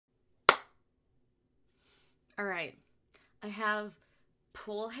All right. I have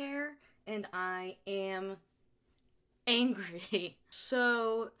pool hair and I am angry.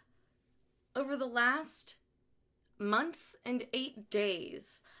 So, over the last month and 8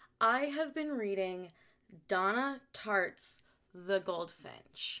 days, I have been reading Donna Tartt's The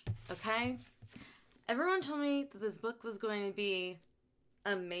Goldfinch. Okay? Everyone told me that this book was going to be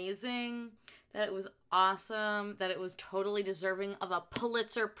amazing, that it was awesome, that it was totally deserving of a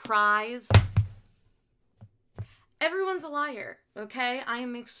Pulitzer Prize. Everyone's a liar, okay? I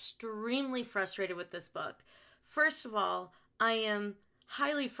am extremely frustrated with this book. First of all, I am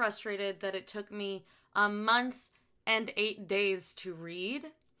highly frustrated that it took me a month and 8 days to read.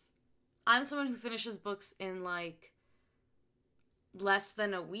 I'm someone who finishes books in like less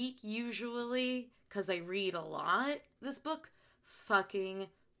than a week usually because I read a lot. This book fucking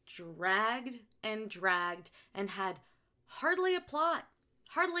dragged and had hardly a plot.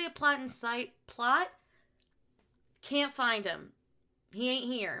 Hardly a plot in sight. Plot? Can't find him. He ain't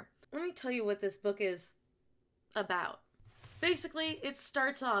here. Let me tell you what this book is about. Basically, it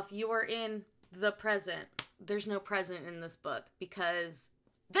starts off, you are in the present. There's no present in this book because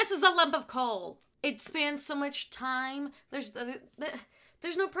this is a lump of coal. It spans so much time. There's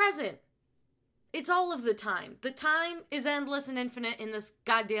no present. It's all of the time. The time is endless and infinite in this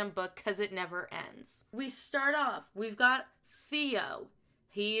goddamn book because it never ends. We start off, we've got Theo.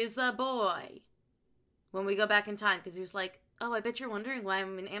 He is a boy. When we go back in time, because he's like, oh, I bet you're wondering why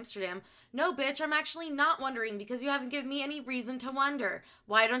I'm in Amsterdam. No, bitch, I'm actually not wondering because you haven't given me any reason to wonder.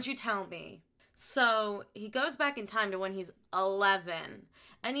 Why don't you tell me? So he goes back in time to when he's 11,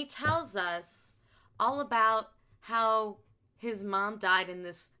 and he tells us all about how his mom died in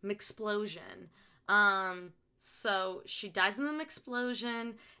this explosion. So she dies in the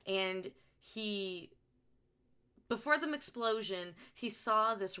explosion, and before the explosion, he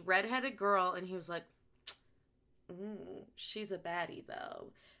saw this redheaded girl, and he was like, ooh, she's a baddie,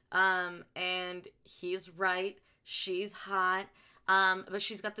 though. And he's right. She's hot. But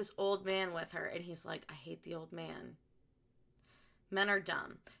she's got this old man with her, and he's like, I hate the old man. Men are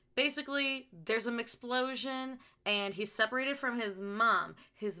dumb. Basically, there's an explosion, and he's separated from his mom.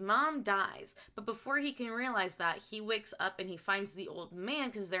 His mom dies, but before he can realize that, he wakes up and he finds the old man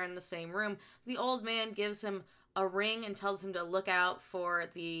because they're in the same room. The old man gives him a ring and tells him to look out for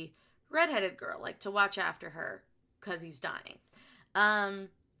the redheaded girl, like to watch after her because he's dying.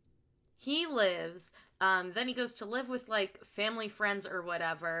 He lives, then he goes to live with like family friends or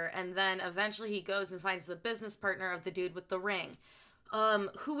whatever, and then eventually he goes and finds the business partner of the dude with the ring.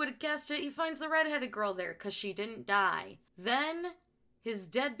 Who would have guessed it? He finds the redheaded girl there because she didn't die. Then his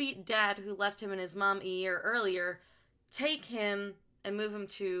deadbeat dad, who left him and his mom a year earlier, take him and move him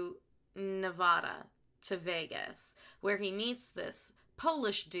to Nevada, to Vegas, where he meets this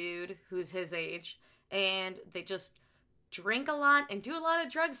Polish dude who's his age, and they just drink a lot and do a lot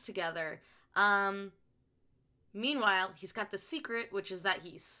of drugs together. Meanwhile, he's got the secret, which is that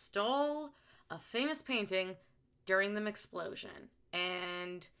he stole a famous painting during the explosion.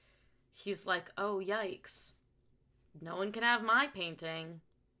 And he's like, oh, yikes. No one can have my painting.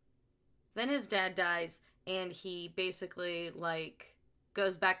 Then his dad dies, and he basically, like,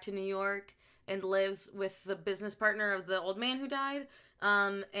 goes back to New York and lives with the business partner of the old man who died.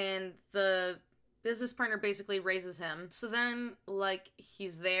 And the business partner basically raises him. So then, like,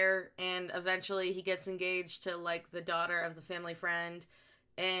 he's there, and eventually he gets engaged to, like, the daughter of the family friend.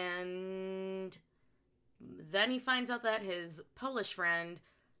 And then he finds out that his Polish friend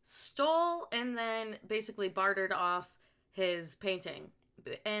stole and then basically bartered off his painting.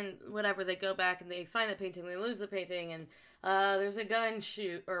 And whatever, they go back and they find the painting, they lose the painting, and there's a gun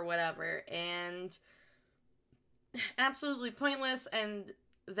shoot or whatever. And absolutely pointless. And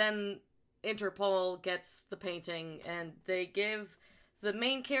then Interpol gets the painting and they give the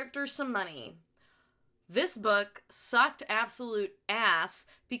main character some money. This book sucked absolute ass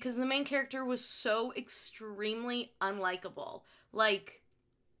because the main character was so extremely unlikable. Like,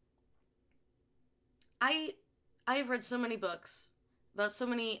 I've read so many books about so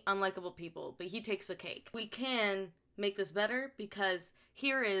many unlikable people, but he takes the cake. We can make this better because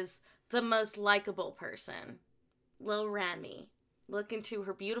here is the most likable person. Lil Remy. Look into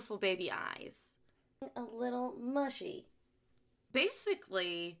her beautiful baby eyes. A little mushy.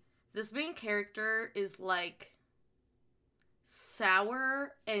 Basically, this main character is, like,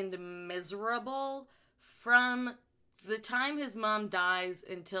 sour and miserable from the time his mom dies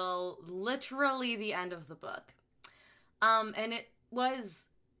until literally the end of the book. And it was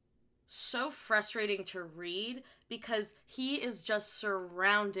so frustrating to read because he is just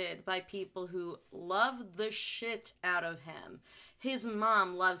surrounded by people who love the shit out of him. His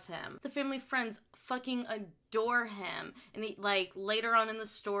mom loves him. The family friends fucking adore him. And he, like, later on in the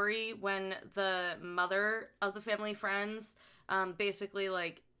story, when the mother of the family friends, basically,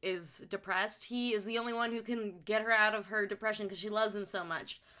 like, is depressed, he is the only one who can get her out of her depression because she loves him so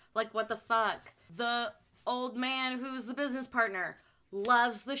much. Like, what the fuck? The old man who's the business partner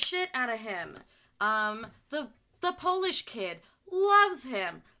loves the shit out of him. The Polish kid loves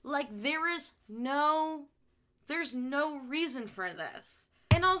him. Like, there's no reason for this.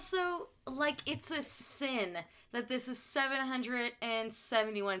 And also, like, it's a sin that this is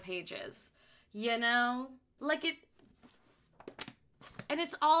 771 pages. You know? Like, and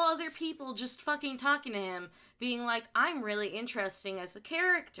it's all other people just fucking talking to him, being like, I'm really interesting as a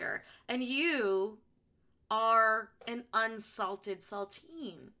character, and you are an unsalted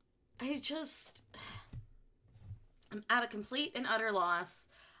saltine. I'm at a complete and utter loss.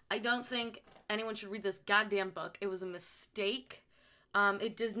 I don't think anyone should read this goddamn book. It was a mistake.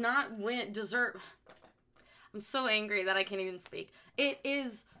 It does not deserve... I'm so angry that I can't even speak. It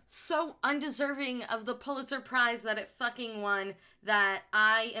is so undeserving of the Pulitzer Prize that it fucking won that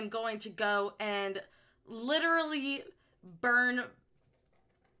I am going to go and literally burn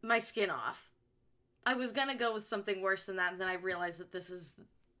my skin off. I was gonna go with something worse than that, and then I realized that this is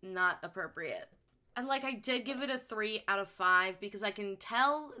not appropriate. And, like, I did give it a 3 out of 5 because I can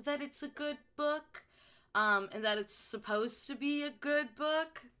tell that it's a good book, and that it's supposed to be a good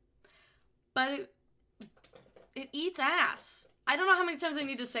book, but it eats ass. I don't know how many times I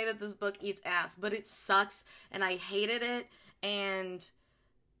need to say that this book eats ass, but it sucks, and I hated it, and,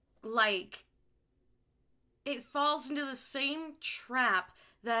 like, it falls into the same trap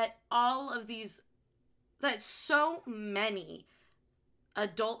that that so many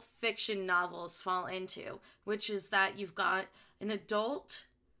adult fiction novels fall into, which is that you've got an adult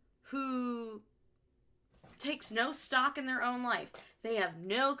who takes no stock in their own life. They have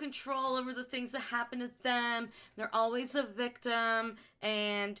no control over the things that happen to them. They're always a victim,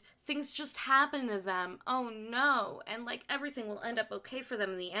 and things just happen to them. Oh no. And, like, everything will end up okay for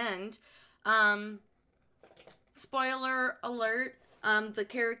them in the end. Spoiler alert, the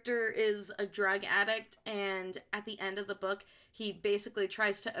character is a drug addict, and at the end of the book, he basically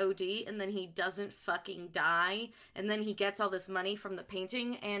tries to OD, and then he doesn't fucking die, and then he gets all this money from the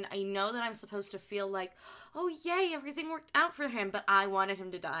painting, and I know that I'm supposed to feel like, oh yay, everything worked out for him, but I wanted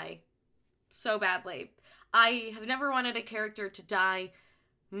him to die so badly. I have never wanted a character to die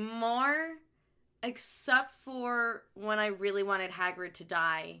more, except for when I really wanted Hagrid to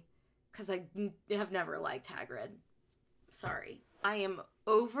die, because I have never liked Hagrid. Sorry. I am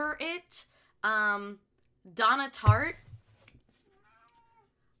over it. Donna Tartt,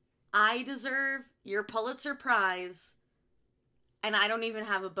 I deserve your Pulitzer Prize, and I don't even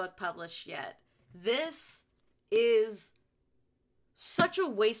have a book published yet. This is such a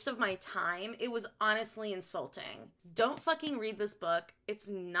waste of my time. It was honestly insulting. Don't fucking read this book. It's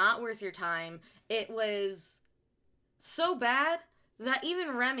not worth your time. It was so bad that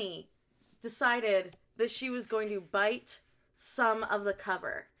even Remy decided that she was going to bite some of the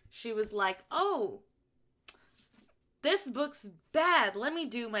cover. She was like, oh, this book's bad. Let me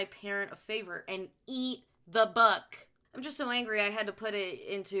do my parent a favor and eat the book. I'm just so angry I had to put it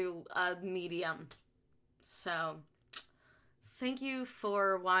into a medium. So, thank you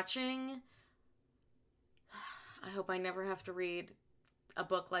for watching. I hope I never have to read a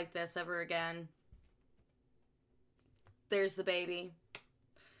book like this ever again. There's the baby.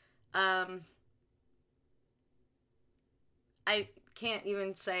 I can't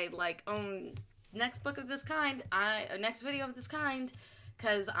even say, like, oh, next book of this kind, next video of this kind,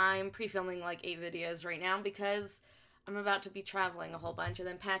 because I'm pre-filming like 8 videos right now because I'm about to be traveling a whole bunch and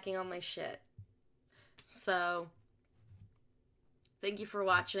then packing all my shit. So, thank you for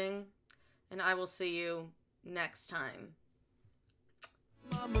watching, and I will see you next time.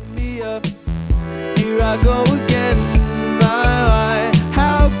 Mamma mia, here I go again. My,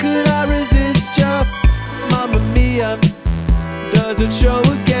 how could I resist you? Mamma mia, does it show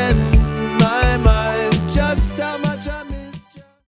again?